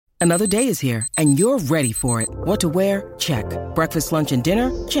Another day is here, and you're ready for it. What to wear? Check. Breakfast, lunch, and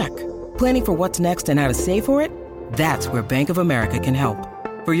dinner? Check. Planning for what's next and how to save for it? That's where Bank of America can help.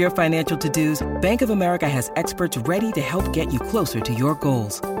 For your financial to-dos, Bank of America has experts ready to help get you closer to your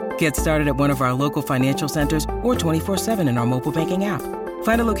goals. Get started at one of our local financial centers or 24/7 in our mobile banking app.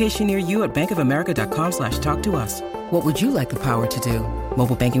 Find a location near you at bankofamerica.com/talktous. What would you like the power to do?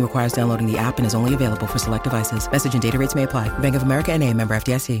 Mobile banking requires downloading the app and is only available for select devices. Message and data rates may apply. Bank of America N.A., member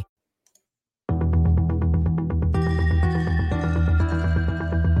FDIC.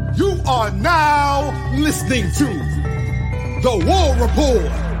 You are now listening to the War Report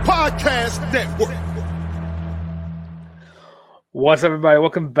Podcast Network. What's up, everybody?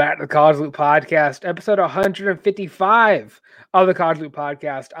 Welcome back to the College Loop Podcast, episode 155 of the College Loop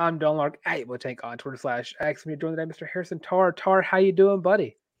Podcast. I'm Don Lark at Tank on Twitter/X. Me joined today, Mr. Harrison Tarr. Tarr, how you doing,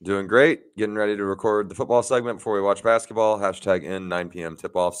 buddy? Doing great. Getting ready to record the football segment before we watch basketball. Hashtag in 9 p.m.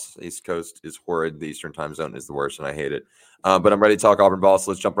 tip-offs. East Coast is horrid. The Eastern time zone is the worst, and I hate it. But I'm ready to talk Auburn ball, so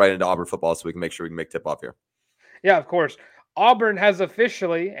let's jump right into Auburn football so we can make sure we can make tip-off here. Yeah, of course. Auburn has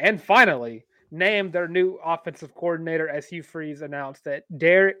officially and finally named their new offensive coordinator as Hugh Freeze announced that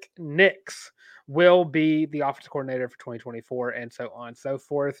Derrick Nix will be the offensive coordinator for 2024 and so on and so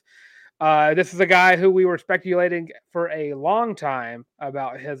forth. This is a guy who we were speculating for a long time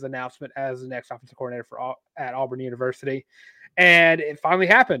about his announcement as the next offensive coordinator at Auburn University. And it finally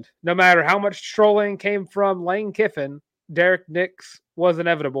happened. No matter how much trolling came from Lane Kiffin, Derrick Nix was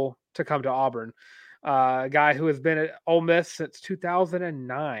inevitable to come to Auburn. A guy who has been at Ole Miss since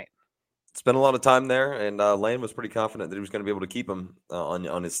 2009. Spent a lot of time there, and Lane was pretty confident that he was going to be able to keep him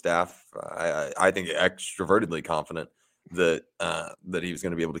on his staff. I think extrovertedly confident that he was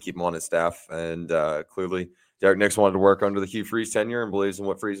going to be able to keep him on his staff. And clearly, Derrick Nix wanted to work under the Hugh Freeze tenure and believes in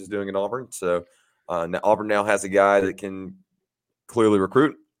what Freeze is doing at Auburn. So Auburn now has a guy that can clearly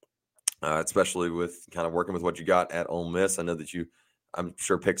recruit, especially with kind of working with what you got at Ole Miss. I know that I'm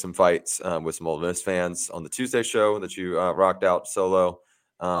sure, picked some fights with some Ole Miss fans on the Tuesday show that you rocked out solo.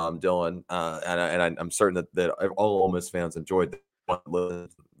 Dylan, and I'm certain that all Ole Miss fans enjoyed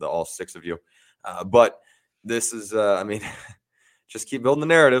all six of you. But this is, just keep building the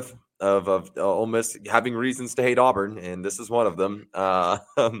narrative of Ole Miss having reasons to hate Auburn, and this is one of them.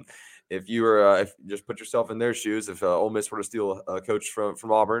 If you were, if you just put yourself in their shoes, if Ole Miss were to steal a coach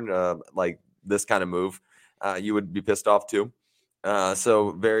from Auburn, like this kind of move, you would be pissed off too.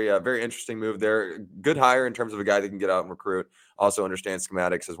 So very interesting move there. Good hire in terms of a guy that can get out and recruit. Also understands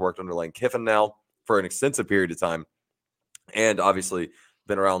schematics, has worked under Lane Kiffin now for an extensive period of time. And obviously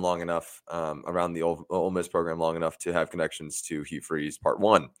been around long enough, around the Ole Miss program long enough to have connections to Hugh Freeze part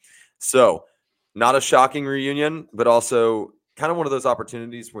one. So not a shocking reunion, but also kind of one of those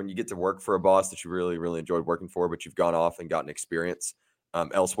opportunities when you get to work for a boss that you really, really enjoyed working for, but you've gone off and gotten experience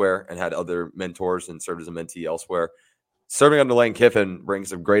elsewhere and had other mentors and served as a mentee elsewhere. Serving under Lane Kiffin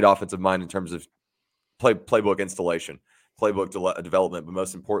brings a great offensive mind in terms of playbook installation, playbook development, but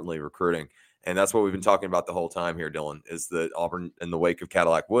most importantly, recruiting. And that's what we've been talking about the whole time here, Dylan, is that Auburn, in the wake of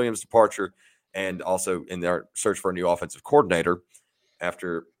Cadillac Williams' departure and also in their search for a new offensive coordinator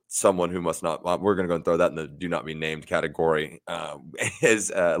after someone who must not, we're going to go and throw that in the do not be named category,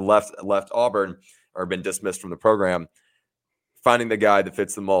 is left Auburn or been dismissed from the program, finding the guy that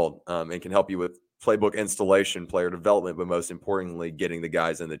fits the mold and can help you with playbook installation, player development, but most importantly, getting the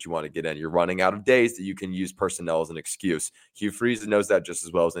guys in that you want to get in. You're running out of days that you can use personnel as an excuse. Hugh Freeze knows that just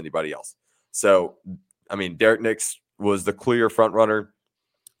as well as anybody else. So, Derrick Nix was the clear front runner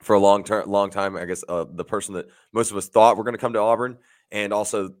for a long time. I guess the person that most of us thought were going to come to Auburn, and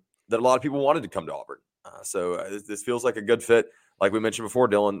also that a lot of people wanted to come to Auburn. So this feels like a good fit. Like we mentioned before,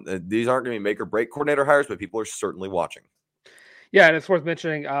 Dylan, these aren't going to be make or break coordinator hires, but people are certainly watching. Yeah, and it's worth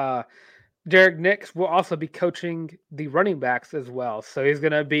mentioning Derrick Nix will also be coaching the running backs as well. So he's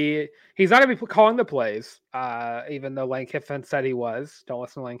not going to be calling the plays, even though Lane Kiffin said he was. Don't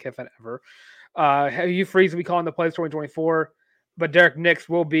listen to Lane Kiffin ever. Hugh Freeze will be calling the plays 2024, but Derrick Nix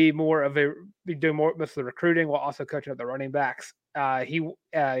will be doing most of the recruiting while also coaching up the running backs.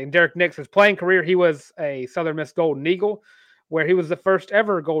 In Derrick Nix's playing career, he was a Southern Miss Golden Eagle, where he was the first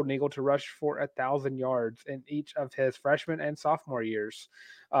ever Golden Eagle to rush for 1,000 yards in each of his freshman and sophomore years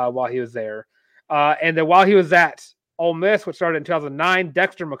while he was there. And then while he was at Ole Miss, which started in 2009,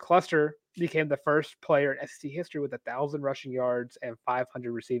 Dexter McCluster became the first player in SEC history with 1,000 rushing yards and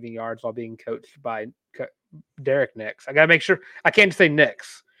 500 receiving yards while being coached by Derrick Nix. I got to make sure – I can't just say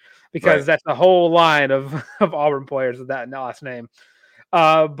Nix because that's a whole line of Auburn players with that last name.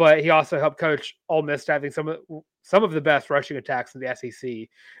 But he also helped coach Ole Miss to having some of the best rushing attacks in the SEC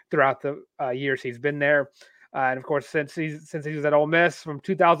throughout the years he's been there. And of course, since he was at Ole Miss from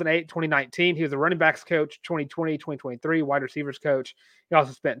 2008, 2019, he was a running backs coach, 2020, 2023, wide receivers coach. He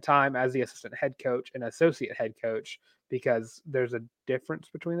also spent time as the assistant head coach and associate head coach, because there's a difference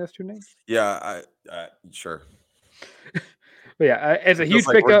between those two names. Yeah, sure. But yeah, it's a huge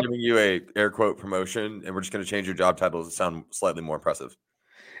like pickup. We're giving you a air quote promotion, and we're just going to change your job title to sound slightly more impressive.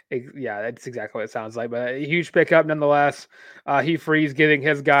 Yeah, that's exactly what it sounds like. But a huge pickup nonetheless. Hugh Freeze getting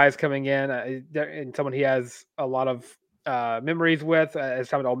his guys coming in, and someone he has a lot of memories with as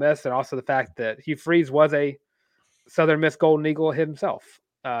time at Ole Miss, and also the fact that Hugh Freeze was a Southern Miss Golden Eagle himself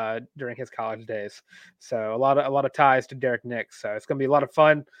during his college days. So a lot of ties to Derrick Nix. So it's going to be a lot of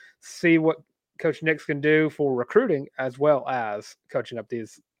fun to see what Coach Nix can do for recruiting as well as coaching up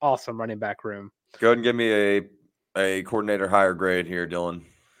these awesome running back room. Go ahead and give me a coordinator higher grade here, Dylan.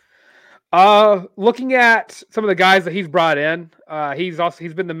 Looking at some of the guys that he's brought in, he's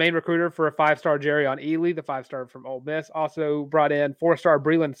been the main recruiter for a 5-star Jerry on Ely, the 5-star from Ole Miss. Also brought in 4-star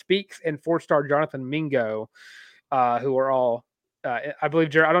Breland Speaks and 4-star Jonathan Mingo, who are all, I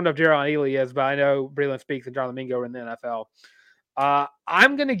believe, I don't know if Jerry on Ely is, but I know Breland Speaks and Jonathan Mingo are in the NFL.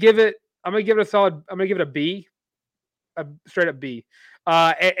 I'm going to give it a B, a straight up B.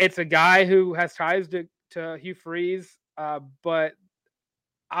 It's a guy who has ties to Hugh Freeze, but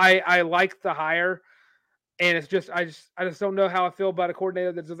I like the hire, and it's just I just don't know how I feel about a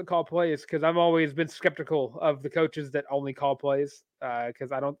coordinator that doesn't call plays, because I've always been skeptical of the coaches that only call plays.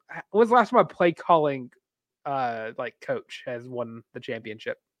 Because I don't. When was the last time a play calling coach has won the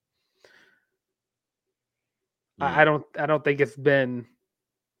championship? I don't think it's been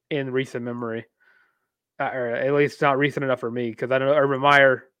in recent memory, or at least not recent enough for me, because I know Urban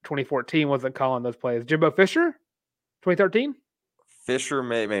Meyer 2014 wasn't calling those plays. Jimbo Fisher 2013. Fisher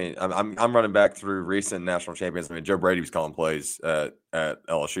may I'm running back through recent national champions. I mean, Joe Brady was calling plays at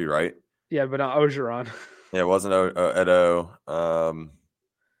LSU, right? Yeah, but not Ogeron. Yeah, it wasn't Edo. I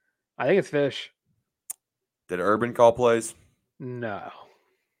think it's Fish. Did Urban call plays? No.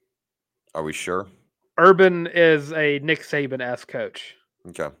 Are we sure? Urban is a Nick Saban-esque coach.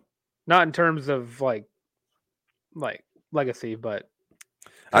 Okay. Not in terms of like legacy, but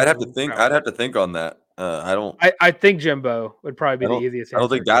I'd have to think on that. I think Jimbo would probably be the easiest answer. I don't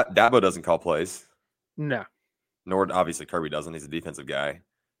think Dabo doesn't call plays. No. Nor obviously Kirby doesn't. He's a defensive guy.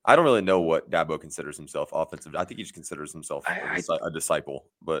 I don't really know what Dabo considers himself offensive. I think he just considers himself a disciple,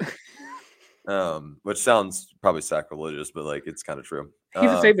 but which sounds probably sacrilegious, but like it's kind of true.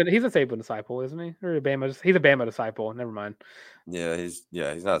 He's a Saban disciple, isn't he? Or he's a Bama disciple. Never mind. Yeah, he's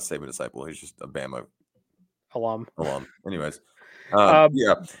not a Saban disciple. He's just a Bama alum. Anyways,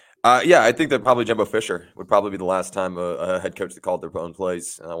 I think that probably Jimbo Fisher would probably be the last time a head coach that called their own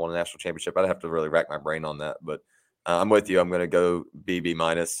plays won a national championship. I'd have to really rack my brain on that, but I'm with you. I'm going to go B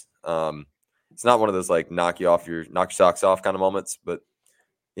minus. It's not one of those like knock your socks off kind of moments, but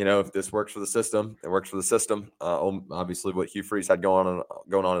if this works for the system, it works for the system. Obviously, what Hugh Freeze had going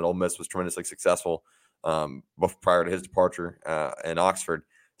on at Ole Miss was tremendously successful prior to his departure in Oxford.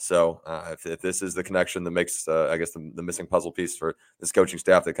 So if this is the connection that makes, I guess, the missing puzzle piece for this coaching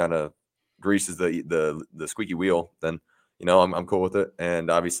staff that kind of greases the squeaky wheel, then I'm cool with it. And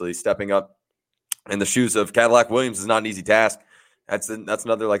obviously, stepping up in the shoes of Cadillac Williams is not an easy task. That's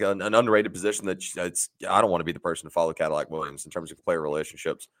another like an underrated position that I don't want to be the person to follow Cadillac Williams in terms of player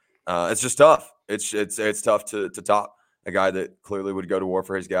relationships. It's just tough. It's tough to top a guy that clearly would go to war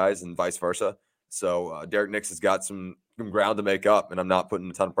for his guys and vice versa. So Derrick Nix has got some ground to make up, and I'm not putting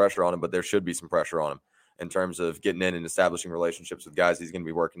a ton of pressure on him, but there should be some pressure on him in terms of getting in and establishing relationships with guys he's going to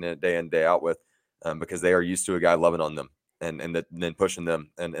be working in day out with, because they are used to a guy loving on them and then pushing them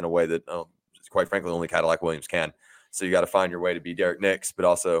in a way that, quite frankly, only Cadillac Williams can. So you got to find your way to be Derrick Nix, but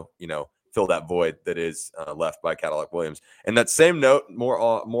also, fill that void that is left by Cadillac Williams. And that same note, more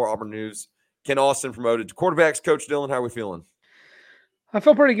Auburn news. Ken Austin promoted to quarterbacks coach. Dylan, how are we feeling? I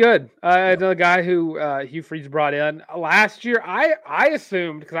feel pretty good. Another guy who Hugh Freeze brought in last year. I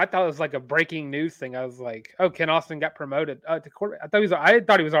assumed, because I thought it was like a breaking news thing. I was like, oh, Ken Austin got promoted to quarterback. I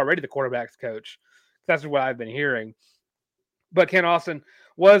thought he was already the quarterbacks coach. That's what I've been hearing. But Ken Austin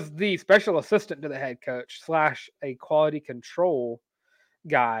was the special assistant to the head coach / a quality control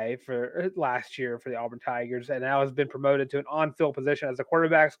guy for last year for the Auburn Tigers, and now has been promoted to an on-field position as a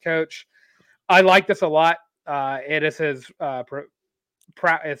quarterbacks coach. I like this a lot. It is his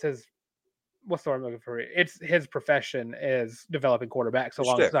it's his, what's the word I'm looking for? It's his profession is developing quarterbacks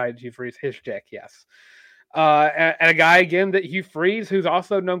alongside Hugh Freeze. His shtick, yes. And a guy again that Hugh Freeze, who's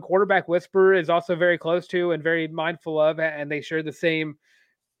also known quarterback whisperer, is also very close to and very mindful of, and they share the same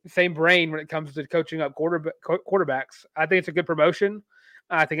brain when it comes to coaching up quarterbacks. I think it's a good promotion.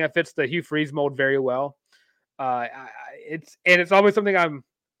 I think it fits the Hugh Freeze mold very well. It's always something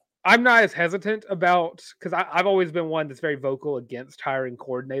I'm not as hesitant about, because I've always been one that's very vocal against hiring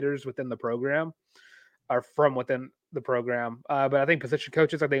coordinators within the program or from within the program. But I think position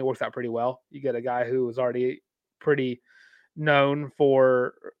coaches, I think it works out pretty well. You get a guy who is already pretty known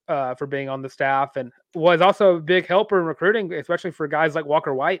for being on the staff and was also a big helper in recruiting, especially for guys like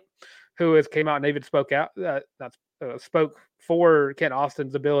Walker White, who has came out and even spoke for Kent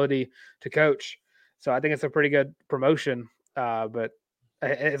Austin's ability to coach. So I think it's a pretty good promotion. But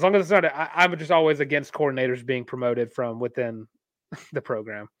as long as it's not, I'm just always against coordinators being promoted from within the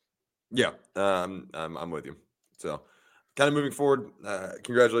program. Yeah, I'm with you. So, kind of moving forward,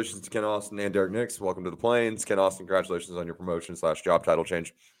 congratulations to Ken Austin and Derrick Nix. Welcome to the Plains. Ken Austin, congratulations on your promotion / job title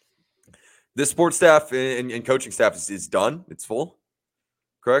change. This sports staff and coaching staff is done. It's full.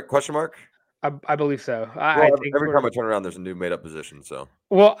 Correct? Question mark? I believe so. I think every time I turn around, there's a new made-up position. So,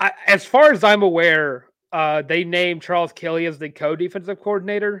 well, as far as I'm aware, they named Charles Kelly as the co-defensive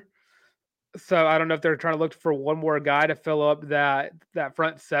coordinator. So I don't know if they're trying to look for one more guy to fill up that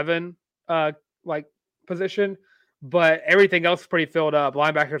front seven position, but everything else is pretty filled up.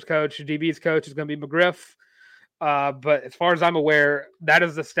 Linebackers coach, DB's coach is going to be McGriff. But as far as I'm aware, that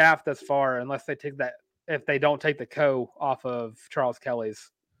is the staff thus far, unless they take that, if they don't take the co off of Charles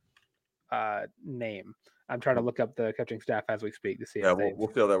Kelly's name. I'm trying to look up the coaching staff as we speak to see. Yeah, we'll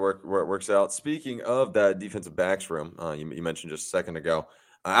feel that where it works out. Speaking of that defensive backs room, you mentioned just a second ago,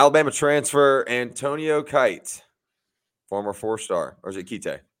 Alabama transfer Antonio Kite, former 4-star, or is it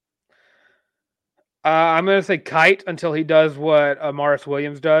Kite? I'm gonna say Kite until he does what Amaris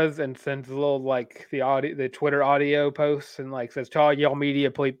Williams does and sends a little the Twitter audio posts and says to all y'all media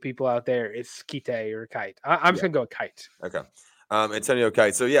people out there, it's Kite or Kite. I'm just gonna go with Kite. Okay, Antonio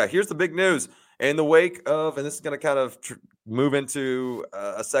Kite. So yeah, here's the big news in the wake of, and this is gonna kind of move into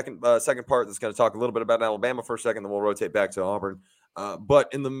a second part that's gonna talk a little bit about Alabama for a second, then we'll rotate back to Auburn.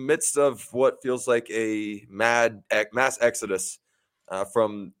 But in the midst of what feels like a mass exodus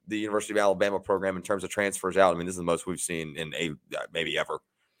from the University of Alabama program in terms of transfers out, I mean, this is the most we've seen in maybe ever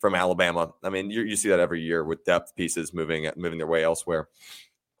from Alabama. I mean, you see that every year with depth pieces moving their way elsewhere.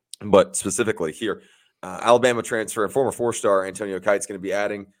 But specifically here, Alabama transfer and former 4-star Antonio Kite's going to be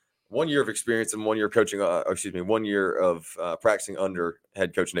adding 1 year of experience and 1 year of coaching. 1 year of practicing under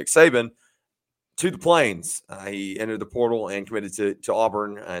head coach Nick Saban to the Plains. He entered the portal and committed to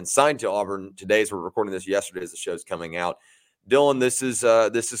Auburn and signed to Auburn today, as we're recording this yesterday as the show's coming out. Dylan, this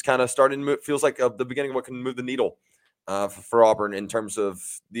is kind of starting to move, feels like the beginning of what can move the needle for Auburn in terms of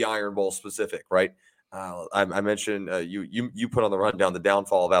the Iron Bowl specific, right? I mentioned you put on the rundown the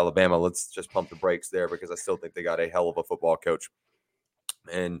downfall of Alabama. Let's just pump the brakes there because I still think they got a hell of a football coach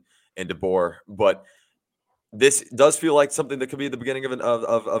and DeBoer, but this does feel like something that could be the beginning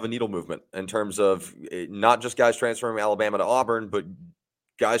of a needle movement in terms of not just guys transferring from Alabama to Auburn, but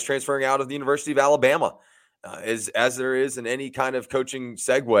guys transferring out of the University of Alabama, as there is in any kind of coaching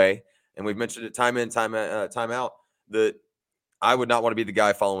segue. And we've mentioned it time in, time out, that I would not want to be the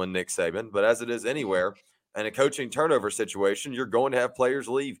guy following Nick Saban, but as it is anywhere in a coaching turnover situation, you're going to have players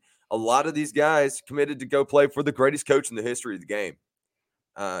leave. A lot of these guys committed to go play for the greatest coach in the history of the game.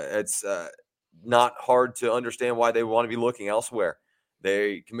 It's not hard to understand why they want to be looking elsewhere.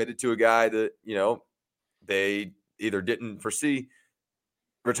 They committed to a guy that, they either didn't foresee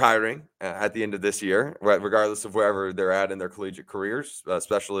retiring at the end of this year, right, regardless of wherever they're at in their collegiate careers,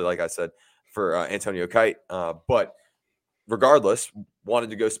 especially, like I said, for Antonio Kite. But regardless, wanted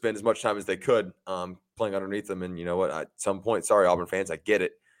to go spend as much time as they could playing underneath them. And you know what? At some point, sorry, Auburn fans, I get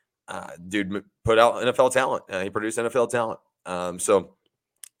it. Dude put out NFL talent. He produced NFL talent. So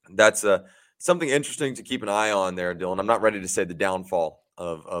that's something interesting to keep an eye on there, Dylan. I'm not ready to say the downfall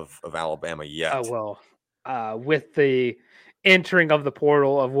of Alabama yet. Oh, well, with the entering of the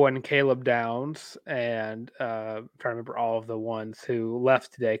portal of one Caleb Downs and I'm trying to remember all of the ones who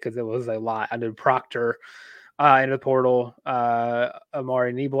left today because it was a lot. I knew Proctor into the portal,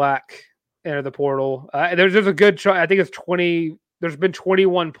 Amari Neblack entered the portal. There's a good I think it's 20. There's been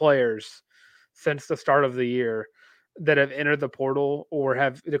 21 players since the start of the year that have entered the portal or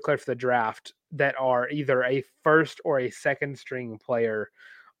have declared for the draft that are either a first or a second string player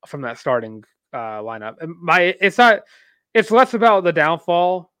from that starting lineup. It's less about the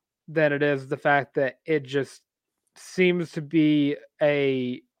downfall than it is the fact that it just seems to be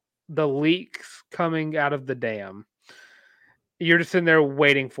the leaks coming out of the dam. You're just in there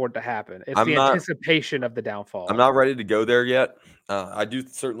waiting for it to happen. It's anticipation of the downfall. I'm not ready to go there yet. I do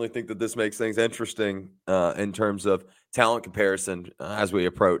certainly think that this makes things interesting in terms of talent comparison as we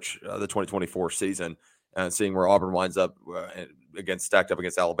approach the 2024 season and seeing where Auburn winds up stacked up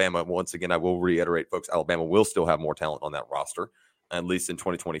against Alabama. Once again, I will reiterate, folks, Alabama will still have more talent on that roster, at least in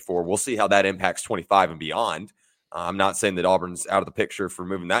 2024. We'll see how that impacts 25 and beyond. I'm not saying that Auburn's out of the picture for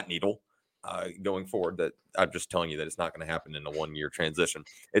moving that needle going forward. That I'm just telling you that it's not going to happen in a 1-year transition.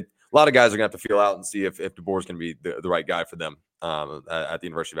 A lot of guys are going to have to feel out and see if DeBoer is going to be the right guy for them at the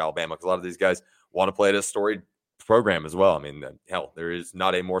University of Alabama, because a lot of these guys want to play at a storied program as well. I mean, hell, there is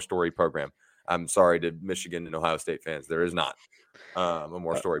not a more storied program. I'm sorry to Michigan and Ohio State fans. There is not a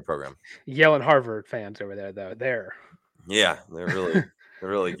more storied program. Yelling Harvard fans over there, though. Yeah, they're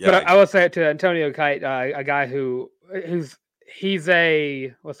really. Yeah. But I will say it to Antonio Kite, a guy he's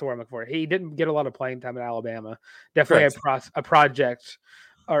a, what's the word I'm looking for? He didn't get a lot of playing time in Alabama. Definitely a project,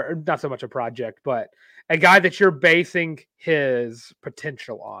 or not so much a project, but a guy that you're basing his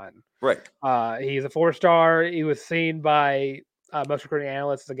potential on. Right. He's a 4-star. He was seen by most recruiting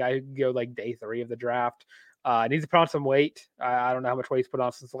analysts as a guy who could go like day 3 of the draft. Needs to put on some weight. I don't know how much weight he's put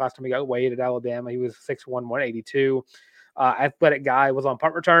on since the last time he got weighed at Alabama. He was 6'1", 182. Athletic guy, was on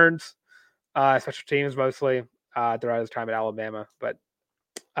punt returns, special teams mostly throughout his time at Alabama. But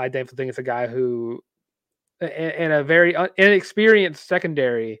I definitely think it's a guy who, in a very inexperienced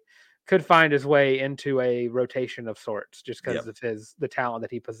secondary, could find his way into a rotation of sorts just because of the talent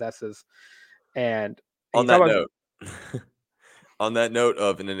that he possesses. And on that note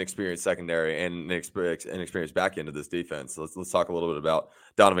of an inexperienced secondary and an inexperienced back end of this defense, let's talk a little bit about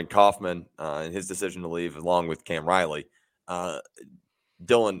Donovan Kaufman and his decision to leave along with Cam Riley.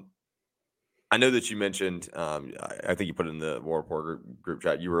 Dylan, I know that you mentioned, I think you put it in the War Report group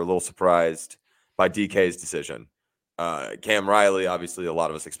chat, you were a little surprised by DK's decision. Cam Riley, obviously a lot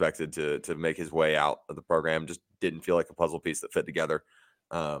of us expected to make his way out of the program, just didn't feel like a puzzle piece that fit together.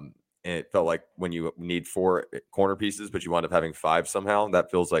 And it felt like when you need 4 corner pieces, but you wind up having 5 somehow,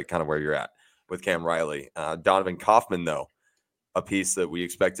 that feels like kind of where you're at with Cam Riley. Donovan Kaufman, though, a piece that we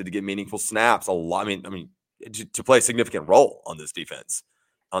expected to get meaningful snaps a lot. I mean, to play a significant role on this defense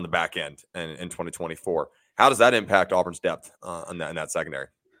on the back end in 2024. How does that impact Auburn's depth in that secondary?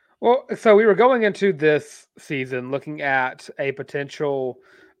 Well, so we were going into this season looking at a potential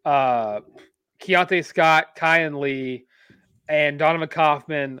Keontae Scott, Kyan Lee, and Donovan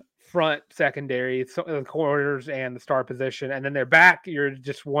Kaufman front secondary, the corners and the star position, and then they're back. You're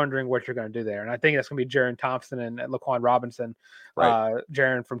just wondering what you're going to do there. And I think that's going to be Jaron Thompson and Laquan Robinson, right.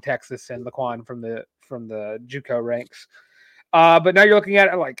 Jaron from Texas and Laquan from the JUCO ranks. But now you're looking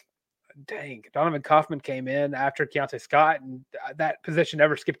at it like, dang, Donovan Kaufman came in after Keontae Scott, and that position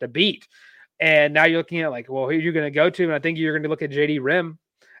never skipped a beat. And now you're looking at like, well, who are you going to go to? And I think you're going to look at JD Rim.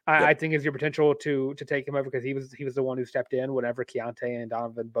 I think is your potential to take him over, because he was the one who stepped in whenever Keontae and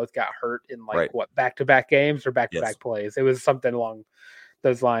Donovan both got hurt in back-to-back games or back-to-back plays. It was something along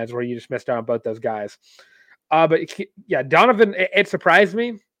those lines where you just missed out on both those guys. But yeah, Donovan, it surprised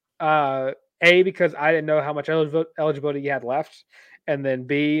me. Because I didn't know how much eligibility he had left, and then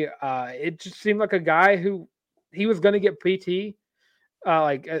B, it just seemed like a guy who he was going to get PT,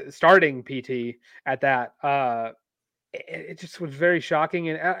 starting PT at that. It just was very shocking,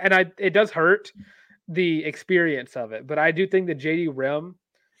 and it does hurt the experience of it. But I do think that JD Rim,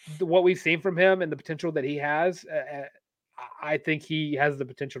 what we've seen from him and the potential that he has, I think he has the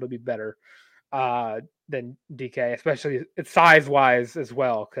potential to be better than DK, especially size wise as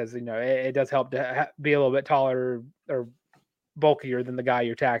well, because it does help to be a little bit taller or bulkier than the guy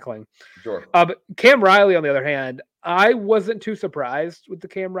you're tackling. Sure. But Cam Riley, on the other hand, I wasn't too surprised with the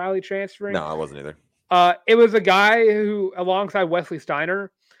Cam Riley transferring. No, I wasn't either. It was a guy who, alongside Wesley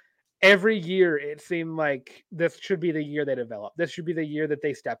Steiner, every year it seemed like this should be the year they develop. This should be the year that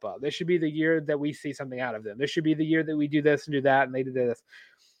they step up. This should be the year that we see something out of them. This should be the year that we do this and do that, and they did this.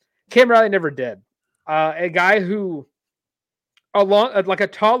 Cam Riley never did. A guy who, like a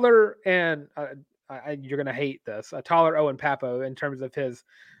taller and you're going to hate this, a taller Owen Papo in terms of his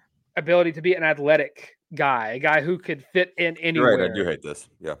ability to be an athletic guy, a guy who could fit in anywhere. Right, I do hate this.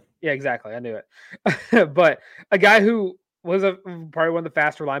 Yeah. Yeah, exactly. I knew it. But a guy who was probably one of the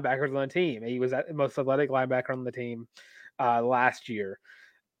faster linebackers on the team. He was the most athletic linebacker on the team last year.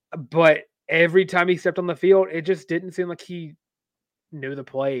 But every time he stepped on the field, it just didn't seem like he knew the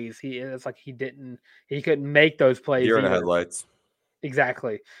plays. It's like he couldn't make those plays. Deer in the headlights.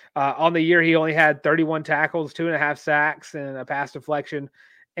 Exactly. On the year, he only had 31 tackles, 2.5 sacks, and a pass deflection.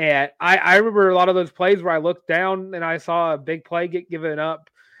 And I remember a lot of those plays where I looked down and I saw a big play get given up.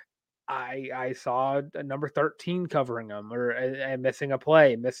 I saw a number 13 covering him, and missing a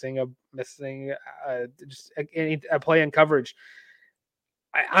play, missing a play in coverage.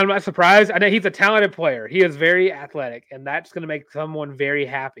 I'm not surprised. I know he's a talented player. He is very athletic, and that's going to make someone very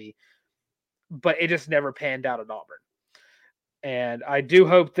happy. But it just never panned out at Auburn. And I do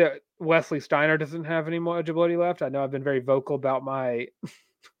hope that Wesley Steiner doesn't have any more eligibility left. I know I've been very vocal about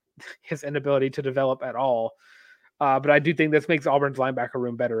his inability to develop at all. But I do think this makes Auburn's linebacker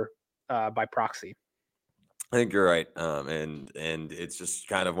room better by proxy. I think you're right. And it's just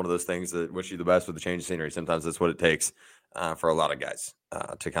kind of one of those things that wish you the best with the change of scenery. Sometimes that's what it takes for a lot of guys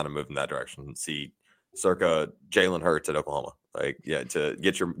to kind of move in that direction and see circa Jalen Hurts at Oklahoma. To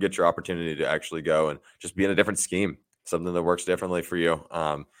get your opportunity to actually go and just be in a different scheme, something that works differently for you.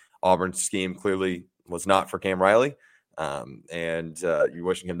 Auburn's scheme clearly was not for Cam Riley, and you're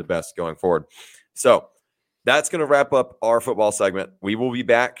wishing him the best going forward. So that's going to wrap up our football segment. We will be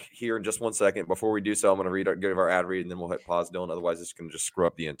back here in just 1 second. Before we do so, I'm going to give our ad read, and then we'll hit pause, Dylan. Otherwise, it's going to just screw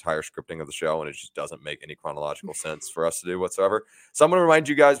up the entire scripting of the show, and it just doesn't make any chronological sense for us to do whatsoever. So I'm going to remind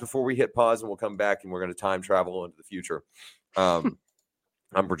you guys before we hit pause, and we'll come back, and we're going to time travel into the future.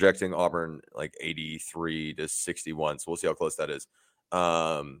 I'm projecting Auburn like 83-61, so we'll see how close that is.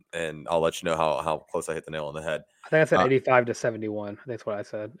 And I'll let you know how close I hit the nail on the head. I think I said 85-71. That's what I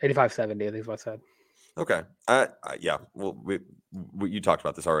said. 85-70, I think is what I said. Okay. Yeah. Well, you talked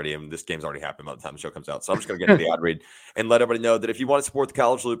about this already, and this game's already happened by the time the show comes out. So I'm just going to get into the ad read and let everybody know that if you want to support the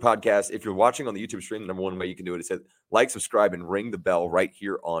College Loop podcast, if you're watching on the YouTube stream, the number one way you can do it is hit like, subscribe, and ring the bell right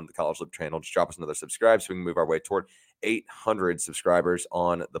here on the College Loop channel. Just drop us another subscribe so we can move our way toward 800 subscribers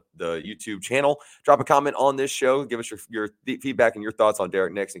on the YouTube channel. Drop a comment on this show. Give us your feedback and your thoughts on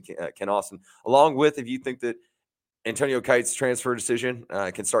Derrick Nix and Ken Austin, along with if you think that Antonio Kite's transfer decision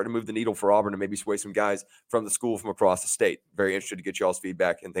can start to move the needle for Auburn and maybe sway some guys from the school from across the state. Very interested to get y'all's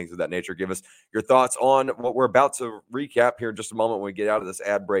feedback and things of that nature. Give us your thoughts on what we're about to recap here in just a moment when we get out of this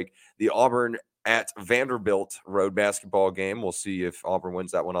ad break. The Auburn at Vanderbilt road basketball game. We'll see if Auburn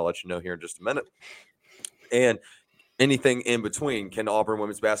wins that one. I'll let you know here in just a minute. And anything in between. Can Auburn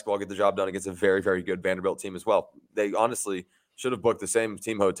women's basketball get the job done against a very, very good Vanderbilt team as well? They honestly should have booked the same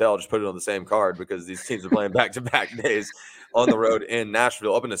team hotel, just put it on the same card because these teams are playing back-to-back days on the road in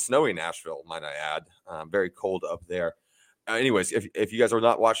Nashville, up in a snowy Nashville, might I add. Very cold up there. Anyways, if you guys are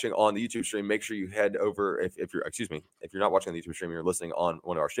not watching on the YouTube stream, make sure you head over. If you're not watching on the YouTube stream, you're listening on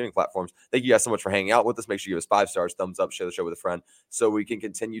one of our streaming platforms. Thank you guys so much for hanging out with us. Make sure you give us 5 stars, thumbs up, share the show with a friend, so we can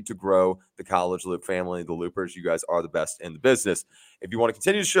continue to grow the College Loop family, the Loopers. You guys are the best in the business. If you want to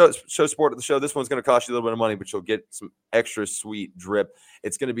continue to show support of the show, this one's going to cost you a little bit of money, but you'll get some extra sweet drip.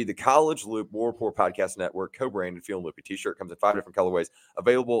 It's going to be the College Loop War Report Podcast Network co-branded Feeling Loopy t-shirt. Comes in 5 different colorways,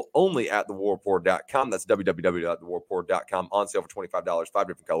 available only at thewarreport.com. That's www.thewarreport.com. On sale for $25, 5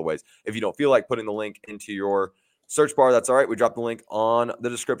 different colorways. If you don't feel like putting the link into your search bar, that's all right. We drop the link on the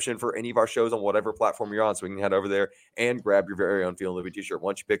description for any of our shows on whatever platform you're on, so we can head over there and grab your very own Feeling Loopy t-shirt.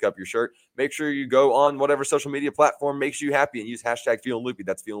 Once you pick up your shirt, make sure you go on whatever social media platform makes you happy and use hashtag Feeling Loopy.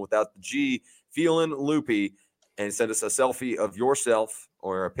 That's feeling without the G, Feeling Loopy, and send us a selfie of yourself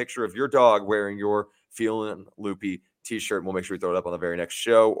or a picture of your dog wearing your Feeling Loopy t-shirt. And we'll make sure we throw it up on the very next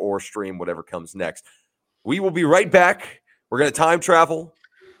show or stream, whatever comes next. We will be right back. We're going to time travel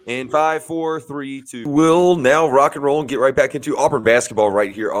in 5, 4, 3, 2. We'll now rock and roll and get right back into Auburn basketball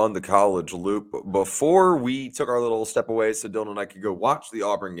right here on the College Loop. Before we took our little step away so Dylan and I could go watch the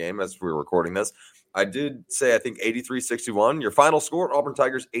Auburn game as we were recording this, I did say, I think 83-61. Your final score, Auburn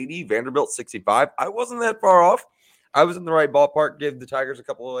Tigers 80, Vanderbilt 65. I wasn't that far off. I was in the right ballpark. Gave the Tigers a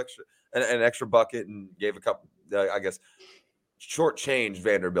couple of an extra bucket and gave a couple, shortchanged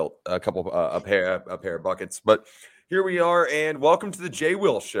Vanderbilt a pair of buckets. But here we are, and welcome to the J.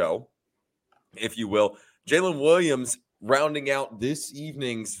 Will Show, if you will. Jalen Williams rounding out this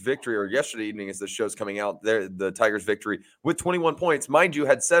evening's victory, or yesterday evening as the show's coming out, the Tigers' victory with 21 points. Mind you,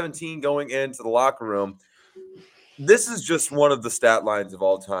 had 17 going into the locker room. This is just one of the stat lines of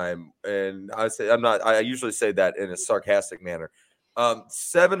all time, and I usually say that in a sarcastic manner.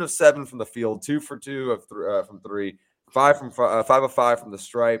 7 of 7 from the field, 2 for 2 from 3, 5 of 5 from the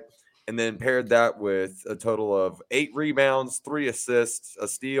stripe. And then paired that with a total of 8 rebounds, 3 assists, a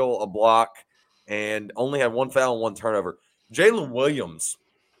steal, a block, and only had 1 foul and 1 turnover. Jalen Williams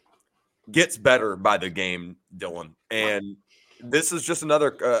gets better by the game, Dylan. And this is just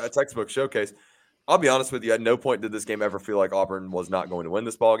another textbook showcase. I'll be honest with you, at no point did this game ever feel like Auburn was not going to win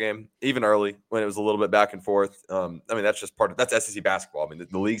this ball game, even early when it was a little bit back and forth. That's just that's SEC basketball. I mean,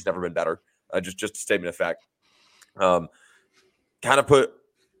 the league's never been better. Just a statement of fact. Kind of put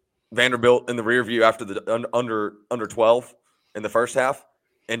Vanderbilt in the rear view after the under 12 in the first half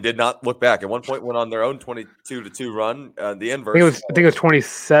and did not look back. At one point went on their own 22-2 run. The inverse. I think it was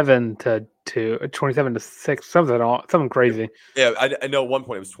 27-2, 27-6, something crazy. Yeah, I know at one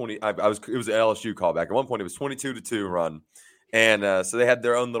point it was 20. It was an LSU callback. At one point it was 22-2 run. And so they had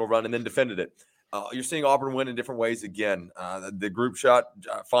their own little run and then defended it. You're seeing Auburn win in different ways again. The group shot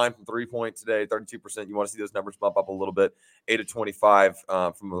fine from 3-point today, 32%. You want to see those numbers bump up a little bit, 8 of 25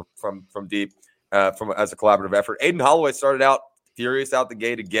 from deep from as a collaborative effort. Aiden Holloway started out furious out the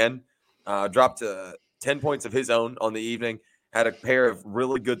gate again, dropped to 10 points of his own on the evening. Had a pair of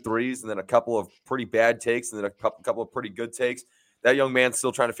really good threes and then a couple of pretty bad takes and then a couple of pretty good takes. That young man's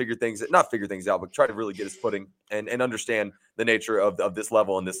still trying to not figure things out, but try to really get his footing and understand the nature of this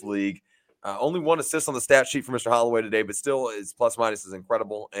level in this league. Only one assist on the stat sheet for Mr. Holloway today, but still his plus minus is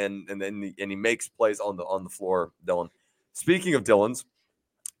incredible, and he makes plays on the floor. Dylan. Speaking of Dylan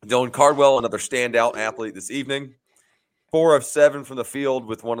Cardwell, another standout athlete this evening. 4 of 7 from the field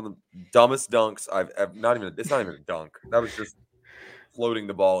with one of the dumbest dunks I've ever. It's not even a dunk. That was just floating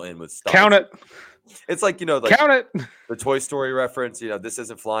the ball in with stuff. Count it. It's like count it. The Toy Story reference. This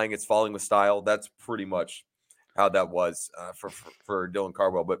isn't flying; it's falling with style. That's pretty much how that was for Dylan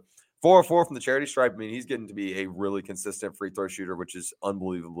Cardwell, but. 4 of 4 from the charity stripe. I mean, he's getting to be a really consistent free throw shooter, which is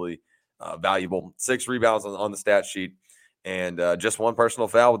unbelievably valuable. 6 rebounds on the stat sheet, and just 1 personal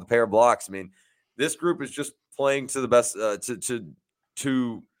foul with a pair of blocks. I mean, this group is just playing to the best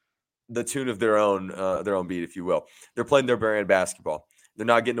to the tune of their own beat, if you will. They're playing their brand basketball. They're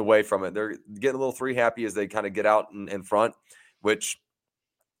not getting away from it. They're getting a little 3 happy as they kind of get out in front, which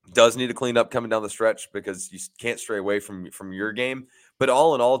does need to clean up coming down the stretch because you can't stray away from your game. But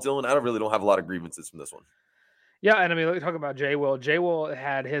all in all, Dylan, I don't have a lot of grievances from this one. Yeah, and I mean, talking about Jay Will. Jay Will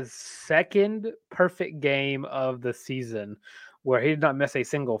had his second perfect game of the season where he did not miss a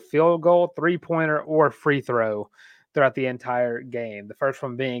single field goal, 3-pointer, or free throw throughout the entire game. The first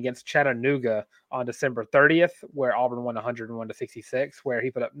one being against Chattanooga on December 30th, where Auburn won 101-66, where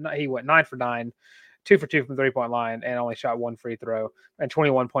he went 9 for 9, 2 for 2 from the 3-point line, and only shot 1 free throw and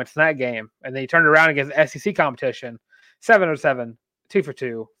 21 points in that game. And then he turned around against SEC competition, 7 of 7. 2 for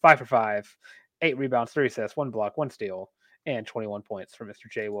 2, 5 for 5, 8 rebounds, 3 assists, 1 block, 1 steal, and 21 points from Mr.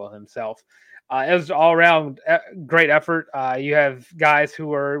 Jay Will himself. It was all around great effort. You have guys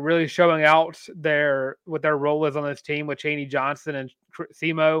who are really showing out what their role is on this team with Chaney Johnson and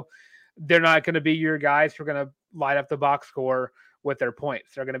Simo. They're not going to be your guys who are going to light up the box score with their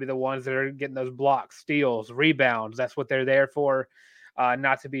points. They're going to be the ones that are getting those blocks, steals, rebounds. That's what they're there for.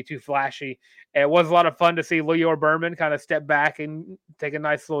 Not to be too flashy. It was a lot of fun to see Leor Berman kind of step back and take a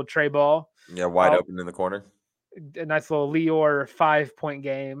nice little tray ball. Yeah, wide open in the corner. A nice little Leor 5-point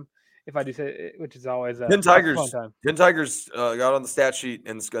game, if I do say it, which is always a fun time. 10 Tigers got on the stat sheet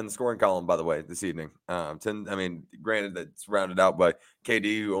in the scoring column, by the way, this evening. 10. I mean, granted, that's rounded out by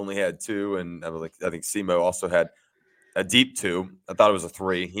KD, who only had 2, and I think Simo also had a deep 2. I thought it was a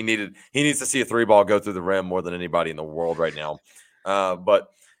 3. He needs to see a 3 ball go through the rim more than anybody in the world right now. But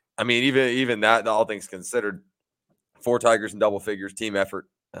I mean, even that, all things considered, 4 Tigers in double figures, team effort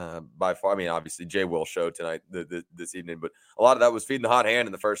by far. I mean, obviously Jay Will showed tonight, this evening, but a lot of that was feeding the hot hand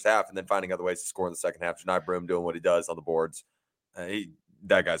in the first half and then finding other ways to score in the second half. Janai Broom doing what he does on the boards.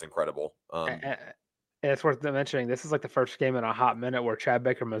 That guy's incredible. And it's worth mentioning, this is like the first game in a hot minute where Chad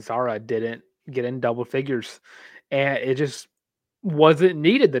Baker-Mazara didn't get in double figures, and it just wasn't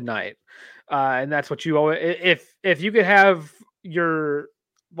needed tonight. And that's what you always, if you could have your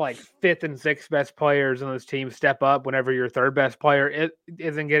like 5th and 6th best players on this team step up whenever your 3rd best player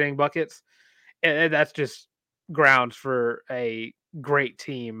isn't getting buckets, that's just grounds for a great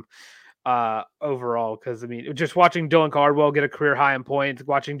team overall. Because I mean, just watching Dylan Cardwell get a career high in points,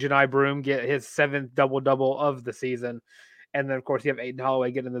 watching Janai Broom get his 7th double of the season, and then of course you have Aiden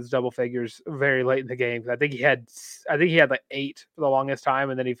Holloway getting those double figures very late in the game. I think he had like 8 for the longest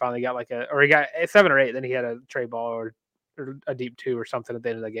time, and then he finally got he got 7 or 8. Then he had a tray ball or a deep 2 or something at the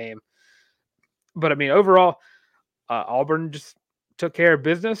end of the game. But I mean, overall, Auburn just took care of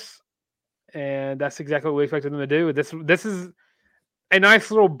business, and that's exactly what we expected them to do. This is a nice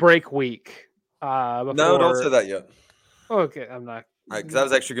little break week. No, don't say that yet. Okay, I'm not. Because I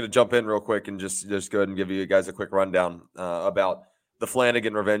was actually going to jump in real quick and just go ahead and give you guys a quick rundown about the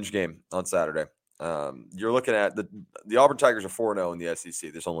Flanagan revenge game on Saturday. You're looking at the Auburn Tigers are 4-0 in the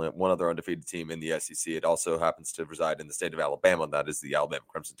SEC. There's only one other undefeated team in the SEC. It also happens to reside in the state of Alabama, and that is the Alabama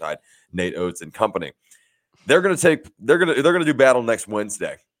Crimson Tide, Nate Oates and company. They're going to do battle next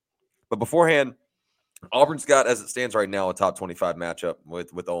Wednesday. But beforehand, Auburn's got, as it stands right now, a top 25 matchup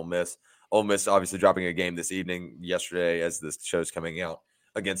with Ole Miss. Ole Miss obviously dropping a game this evening, yesterday, as this show's coming out,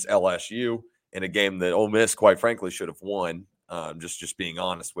 against LSU in a game that Ole Miss, quite frankly, should have won. Just being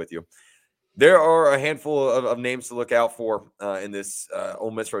honest with you. There are a handful of names to look out for in this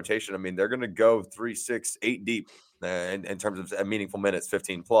Ole Miss rotation. I mean, they're going to go 3, 6, 8 deep in terms of meaningful minutes,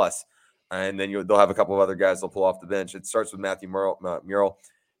 15 plus. And then they'll have a couple of other guys they'll pull off the bench. It starts with Matthew Murrell.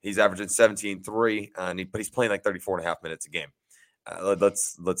 He's averaging 17-3, but he's playing like 34.5 minutes a game.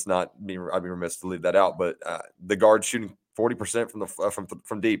 Let's not be. I'd be remiss to leave that out. But the guard shooting 40%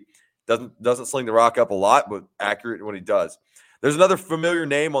 from deep doesn't sling the rock up a lot, but accurate when he does. There's another familiar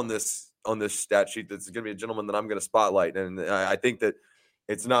name on this stat sheet that's going to be a gentleman that I'm going to spotlight, and I think that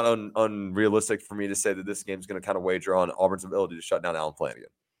it's not unrealistic for me to say that this game is going to kind of wager on Auburn's ability to shut down Allen Flanigan,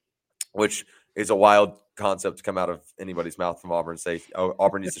 which is a wild concept to come out of anybody's mouth from Auburn and say, oh,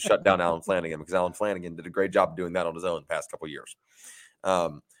 Auburn needs to shut down Allen Flanigan, because Allen Flanigan did a great job doing that on his own the past couple of years.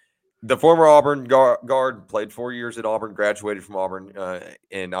 The former Auburn guard played 4 years at Auburn, graduated from Auburn,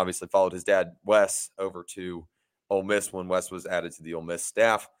 and obviously followed his dad, Wes, over to Ole Miss when Wes was added to the Ole Miss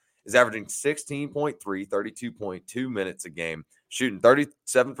staff. Is averaging 16.3, 32.2 minutes a game, shooting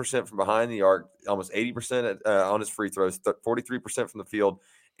 37% from behind the arc, almost 80% on his free throws, 43% from the field,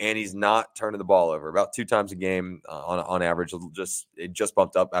 and he's not turning the ball over. About 2 times a game on average. It just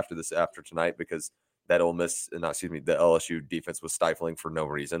bumped up after tonight because the LSU defense was stifling for no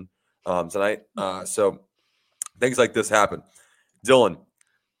reason tonight. So things like this happen. Dylan,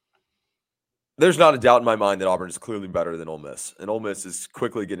 there's not a doubt in my mind that Auburn is clearly better than Ole Miss, and Ole Miss is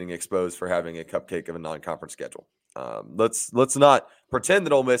quickly getting exposed for having a cupcake of a non-conference schedule. Let's not pretend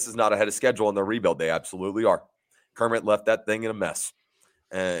that Ole Miss is not ahead of schedule in their rebuild. They absolutely are. Kermit left that thing in a mess,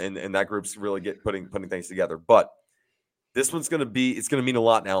 and that group's really putting things together. But this one's going to mean a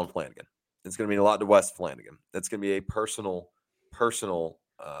lot to Allen Flanigan. It's going to mean a lot to Wes Flanigan. It's going to be a personal clash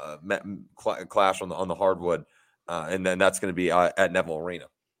on the hardwood, and then that's going to be at Neville Arena.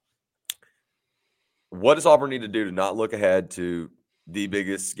 What does Auburn need to do to not look ahead to the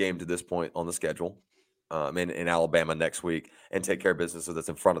biggest game to this point on the schedule in Alabama next week and take care of business that's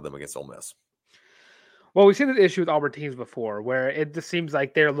in front of them against Ole Miss? Well, we've seen this issue with Auburn teams before where it just seems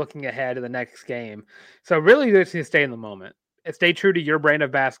like they're looking ahead to the next game. So really, they just need to stay in the moment and stay true to your brand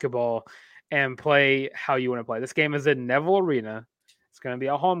of basketball and play how you want to play. This game is in Neville Arena. It's going to be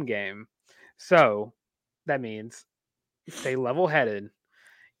a home game. So that means stay level-headed.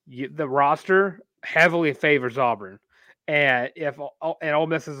 The roster heavily favors Auburn, and Ole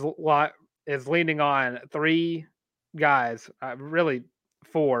Miss is leaning on 3 guys, really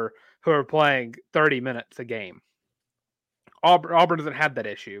 4, who are playing 30 minutes a game. Auburn doesn't have that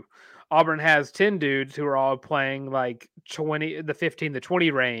issue. Auburn has 10 dudes who are all playing like 15 to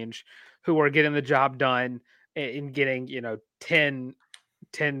 20 range, who are getting the job done and getting 10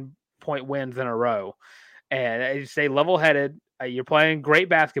 point wins in a row. And you stay level-headed. You're playing great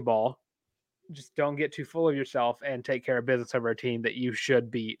basketball. Just don't get too full of yourself and take care of business over a team that you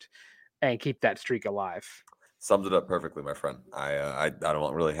should beat and keep that streak alive. Sums it up perfectly, my friend. I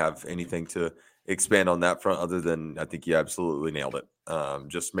don't really have anything to expand on that front other than I think you absolutely nailed it.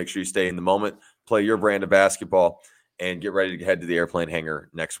 Just make sure you stay in the moment, play your brand of basketball, and get ready to head to the airplane hangar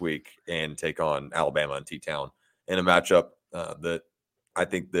next week and take on Alabama and T-Town in a matchup that I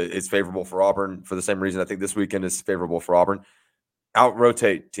think that is favorable for Auburn for the same reason I think this weekend is favorable for Auburn.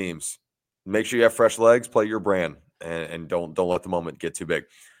 Out-rotate teams. Make sure you have fresh legs, play your brand, and don't let the moment get too big.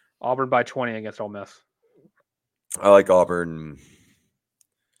 Auburn by 20 against Ole Miss. I like Auburn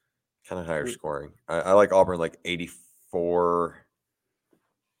kind of higher scoring. I like Auburn like 84,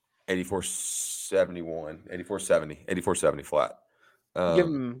 71, 84-70 flat. Give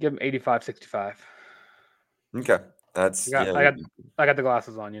them 85-65. Okay. That's I got the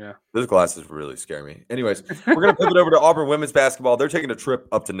glasses on, Those glasses really scare me. Anyways, we're going to pivot over to Auburn women's basketball. They're taking a trip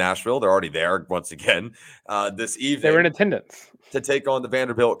up to Nashville. They're already there once again this evening. They were in attendance to take on the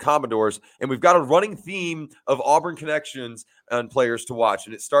Vanderbilt Commodores. And we've got a running theme of Auburn connections and players to watch.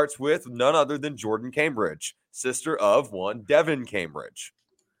 And it starts with none other than Jordan Cambridge, sister of one Devin Cambridge.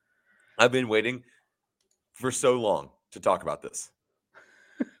 I've been waiting for so long to talk about this.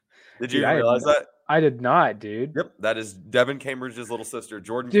 Did you realize that? I did not, dude. Yep, that is Devin Cambridge's little sister,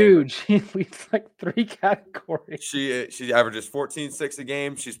 Jordan Cambridge. Dude, she leads like 3 categories. She averages 14-6 a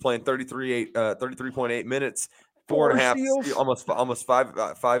game. She's playing 33.8 minutes, 4.5 steals, almost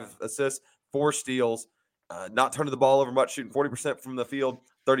 5 assists, 4 steals. Not turning the ball over much, shooting 40% from the field,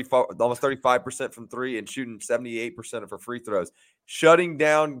 almost 35% from 3, and shooting 78% of her free throws. Shutting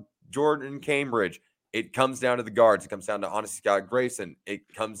down Jordan Cambridge. It comes down to the guards. It comes down to Honesty Scott Grayson. It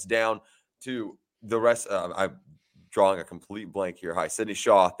comes down to the rest. I'm drawing a complete blank here. Hi, Sydney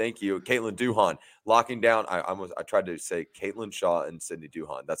Shaw. Thank you. Caitlin Duhan locking down. I tried to say Caitlin Shaw and Sydney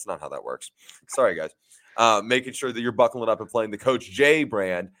Duhan. That's not how that works. Sorry, guys. Making sure that you're buckling up and playing the Coach J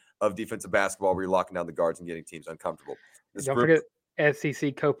brand of defensive basketball where you're locking down the guards and getting teams uncomfortable. Don't forget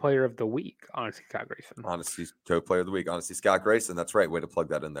SEC Co-Player of the Week, Honesty Scott Grayson. Honesty Co-Player of the Week, Honesty Scott Grayson. That's right. Way to plug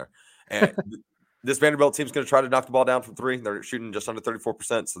that in there. And This Vanderbilt team's going to try to knock the ball down from three. They're shooting just under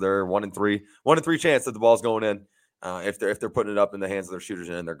 34%, so they're 1-3. 1-3 chance that the ball's going in if they're putting it up in the hands of their shooters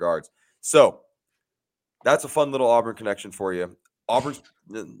and their guards. So that's a fun little Auburn connection for you.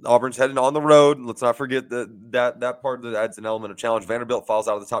 Auburn's heading on the road. Let's not forget that part that adds an element of challenge. Vanderbilt falls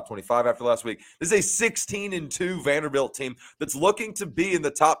out of the top 25 after last week. This is a 16-2 Vanderbilt team that's looking to be in the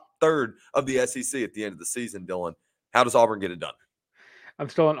top third of the SEC at the end of the season, Dylan. How does Auburn get it done? I'm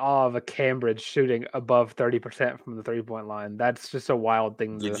still in awe of a Cambridge shooting above 30% from the three-point line. That's just a wild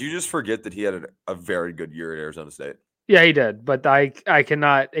thing. Did you just forget that he had a very good year at Arizona State? Yeah, he did. But I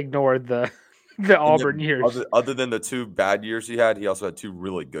cannot ignore the Auburn years. Other than the 2 bad years he also had 2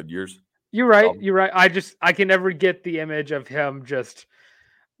 really good years. You're right. You're right. I can never get the image of him just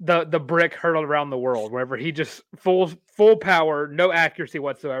the brick hurtled around the world, wherever he just full power, no accuracy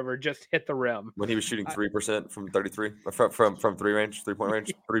whatsoever, just hit the rim. When he was shooting 3% from 33 from 3-point range,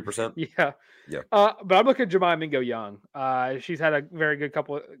 3%. Yeah. But I'm looking at Jemima Mingo Young. She's had a very good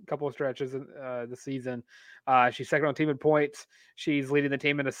couple of stretches in the season. She's second on team in points. She's leading the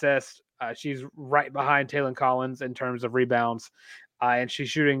team in assists. She's right behind Taylor Collins in terms of rebounds. And she's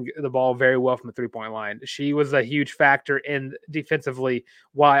shooting the ball very well from the three-point line. She was a huge factor in defensively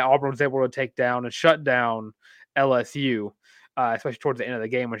why Auburn was able to take down and shut down LSU, especially towards the end of the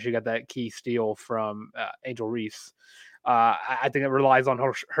game when she got that key steal from Angel Reese. I think it relies on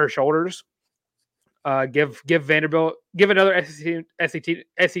her shoulders. Give Vanderbilt, give another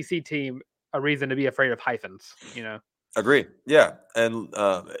SEC team a reason to be afraid of hyphens. Agree. Yeah, and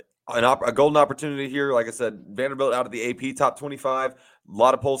a golden opportunity here. Like I said, Vanderbilt out of the AP top 25. A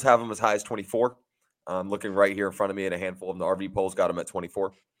lot of polls have them as high as 24. I'm looking right here in front of me, and a handful of the RV polls got them at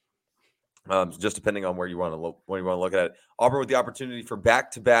 24. Just depending on where you want to look at it. Auburn with the opportunity for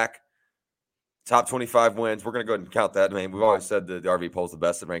back-to-back top 25 wins. We're going to go ahead and count that. I mean, we've always said that the RV poll is the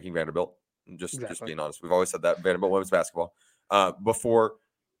best at ranking Vanderbilt. Just being honest, we've always said that Vanderbilt women's basketball. Before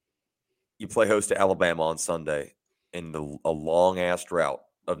you play host to Alabama on Sunday in a long ass drought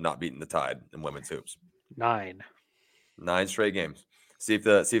of not beating the Tide in women's hoops. 9 straight games. See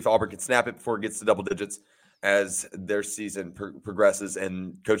if Auburn can snap it before it gets to double digits as their season progresses,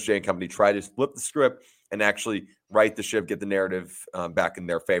 and Coach Jay and company try to flip the script and actually right the ship, get the narrative back in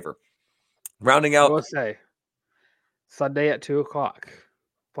their favor. Rounding out, I will say Sunday at 2:00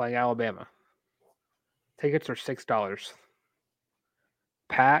 playing Alabama. Tickets are $6.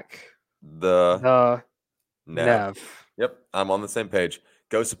 Pack the Nev. Yep, I'm on the same page.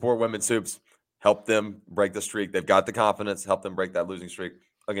 Go support women's hoops. Help them break the streak. They've got the confidence. Help them break that losing streak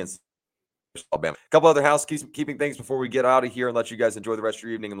against Alabama. A couple other housekeeping things before we get out of here and let you guys enjoy the rest of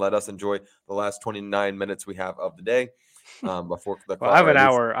your evening and let us enjoy the last 29 minutes we have of the day. Before the clock, I have an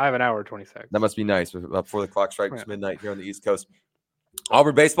hour 26. That must be nice before the clock strikes midnight here on the East Coast.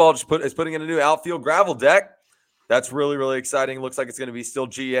 Auburn baseball is putting in a new outfield gravel deck. That's really, really exciting. Looks like it's going to be still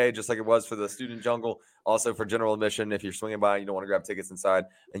GA, just like it was for the Student Jungle. Also for general admission, if you're swinging by and you don't want to grab tickets inside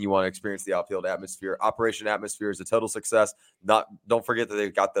and you want to experience the outfield atmosphere. Operation Atmosphere is a total success. Don't forget that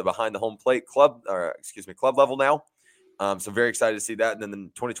they've got the behind the home plate club level now. So very excited to see that. And then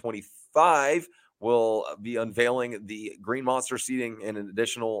in 2025, we'll be unveiling the Green Monster seating in an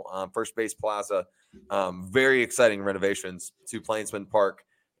additional first base plaza. Very exciting renovations to Plainsman Park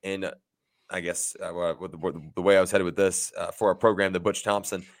in I guess with the way I was headed with this for a program that Butch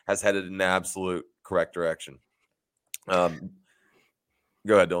Thompson has headed in the absolute correct direction. Go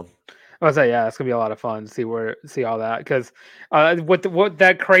ahead, Dylan. I was say, yeah, it's gonna be a lot of fun to see all that, because what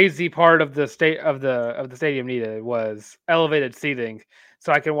that crazy part of the stadium needed was elevated seating,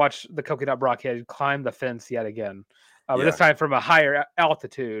 so I can watch the Coconut Brockhead climb the fence yet again, but this time from a higher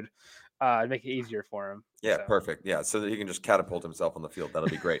altitude. Make it easier for him. Yeah, so. Perfect. Yeah, so that he can just catapult himself on the field. That'll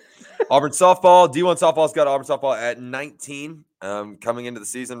be great. Auburn softball, D1 softball's got Auburn softball at 19, coming into the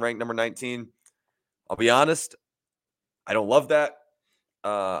season, ranked number 19. I'll be honest, I don't love that.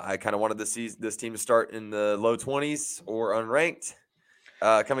 I kind of wanted this team to start in the low 20s or unranked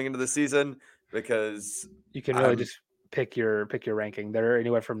coming into the season, because you can really just pick your ranking. They're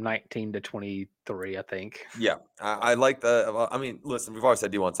anywhere from 19 to 23, I think. Yeah, I like the. I mean, listen, we've always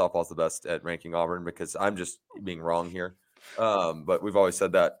said D1 softball is the best at ranking Auburn, because I'm just being wrong here. But we've always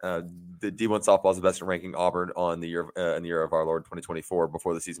said that the D1 softball is the best at ranking Auburn in the year of our Lord 2024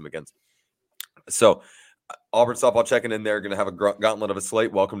 before the season begins. So Auburn softball checking in there, going to have a gauntlet of a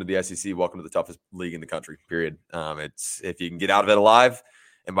slate. Welcome to the SEC. Welcome to the toughest league in the country. Period. It's if you can get out of it alive.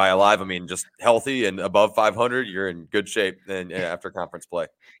 And by alive, I mean just healthy and above 500, you're in good shape then after conference play.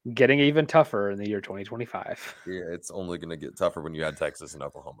 Getting even tougher in the year 2025. Yeah, it's only going to get tougher when you add Texas and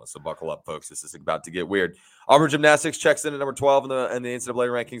Oklahoma. So buckle up, folks. This is about to get weird. Auburn Gymnastics checks in at number 12 in the NCAA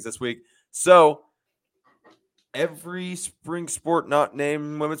rankings this week. So every spring sport not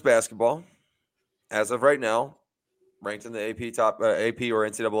named women's basketball, as of right now, ranked in the AP AP or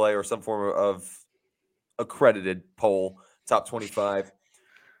NCAA or some form of accredited poll, top 25.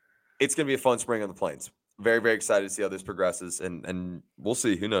 It's going to be a fun spring on the Plains. Very, very excited to see how this progresses, and we'll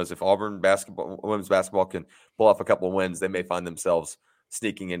see. Who knows if Auburn women's basketball can pull off a couple of wins, they may find themselves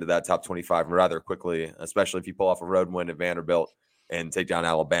sneaking into that top 25 rather quickly. Especially if you pull off a road win at Vanderbilt and take down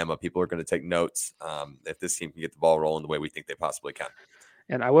Alabama, people are going to take notes if this team can get the ball rolling the way we think they possibly can.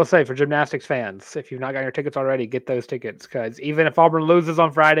 And I will say for gymnastics fans, if you've not got your tickets already, get those tickets, because even if Auburn loses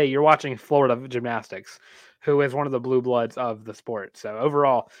on Friday, you're watching Florida gymnastics, who is one of the blue bloods of the sport. So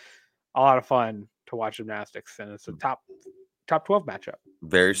overall, a lot of fun to watch gymnastics, and it's a top 12 matchup.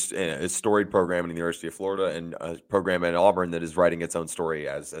 Very a storied program in the University of Florida, and a program at Auburn that is writing its own story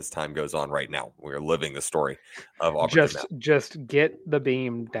as time goes on. Right now, we're living the story of Auburn. Just get the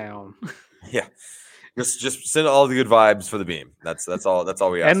beam down. Yeah. Just send all the good vibes for the beam. That's all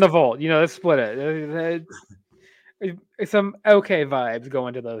we ask. And the vault. Let's split it. Some okay vibes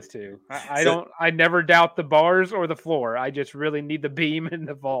going to those two. I never doubt the bars or the floor. I just really need the beam and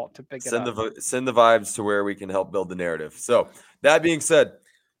the vault to pick it up. Send the vibes to where we can help build the narrative. So that being said,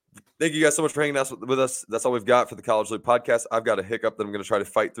 thank you guys so much for hanging out with us. That's all we've got for the College Loop podcast. I've got a hiccup that I'm going to try to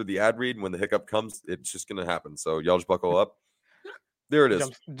fight through the ad read. And when the hiccup comes, it's just going to happen. So y'all just buckle up. There it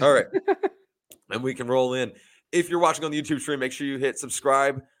is. All right. And we can roll in. If you're watching on the YouTube stream, make sure you hit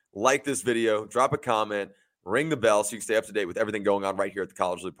subscribe, like this video, drop a comment, ring the bell so you can stay up to date with everything going on right here at the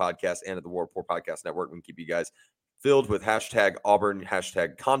College Loop Podcast and at the War Report Podcast Network. We can keep you guys filled with hashtag Auburn,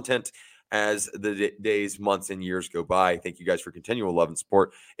 hashtag content as the days, months, and years go by. Thank you guys for continual love and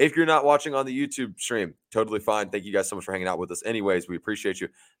support. If you're not watching on the YouTube stream, totally fine. Thank you guys so much for hanging out with us. Anyways, we appreciate you.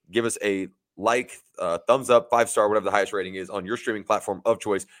 Give us a thumbs up, 5-star, whatever the highest rating is on your streaming platform of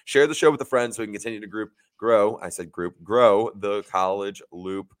choice. Share the show with a friend so we can continue to grow the College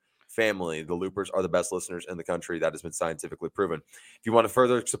Loop family. The Loopers are the best listeners in the country. That has been scientifically proven. If you want to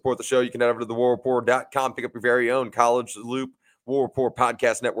further support the show, you can head over to thewarreport.com, pick up your very own College Loop War Report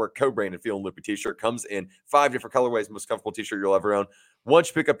Podcast Network co-branded Feeling Loopy t-shirt. Comes in 5 different colorways, most comfortable t-shirt you'll ever own. Once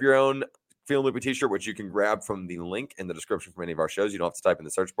you pick up your own Feeling Loopy t-shirt, which you can grab from the link in the description from any of our shows. You don't have to type in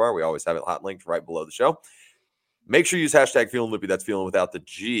the search bar. We always have it hot linked right below the show. Make sure you use hashtag Feeling Loopy. That's feeling without the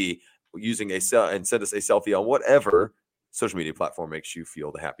G. Using and send us a selfie on whatever social media platform makes you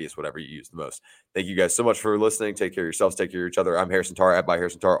feel the happiest, whatever you use the most. Thank you guys so much for listening. Take care of yourselves. Take care of each other. I'm Harrison Tarr at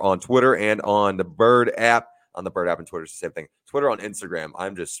 @ByHarrisonTarr on Twitter and on the Bird app. On the Bird app and Twitter is the same thing. Twitter, on Instagram.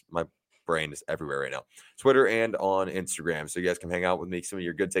 My brain is everywhere right now. Twitter and on Instagram. So you guys can hang out with me. Some of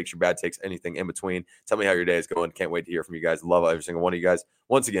your good takes, your bad takes, anything in between. Tell me how your day is going. Can't wait to hear from you guys. Love every single one of you guys.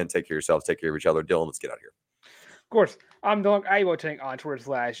 Once again, take care of yourselves. Take care of each other. Dylan, let's get out of here. Of course, I'm Dylan Iwotank on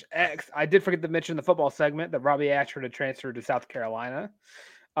Twitter/X. I did forget to mention the football segment that Robbie Ashford had transferred to South Carolina.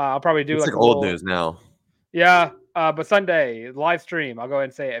 I'll probably do it's like old news now. Yeah, but Sunday live stream. I'll go ahead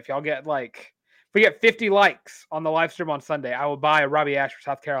and say it. If y'all get if we get 50 likes on the live stream on Sunday, I will buy a Robbie Ashford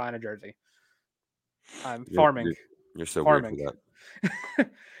South Carolina jersey. I'm farming. You're so farming. weird for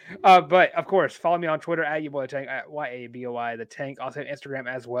that. But of course, follow me on Twitter at YouBoyTank at YABOI the Tank. Also on Instagram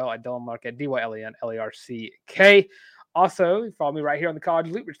as well at Dylan Lark at DYLENLARCK. Also, follow me right here on the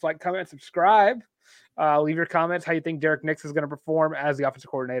College Loop. Just like, comment, subscribe. Leave your comments how you think Derrick Nix is going to perform as the offensive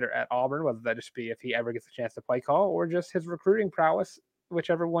coordinator at Auburn, whether that just be if he ever gets a chance to play call or just his recruiting prowess,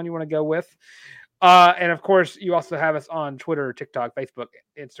 whichever one you want to go with. And of course, you also have us on Twitter, TikTok, Facebook,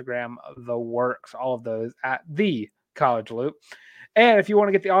 Instagram, the works, all of those at the College Loop. And if you want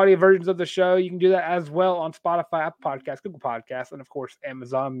to get the audio versions of the show, you can do that as well on Spotify, Apple Podcasts, Google Podcasts, and of course,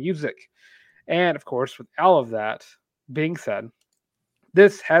 Amazon Music. And of course, with all of that being said,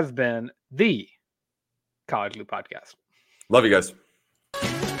 this has been the College Loop Podcast. Love you guys.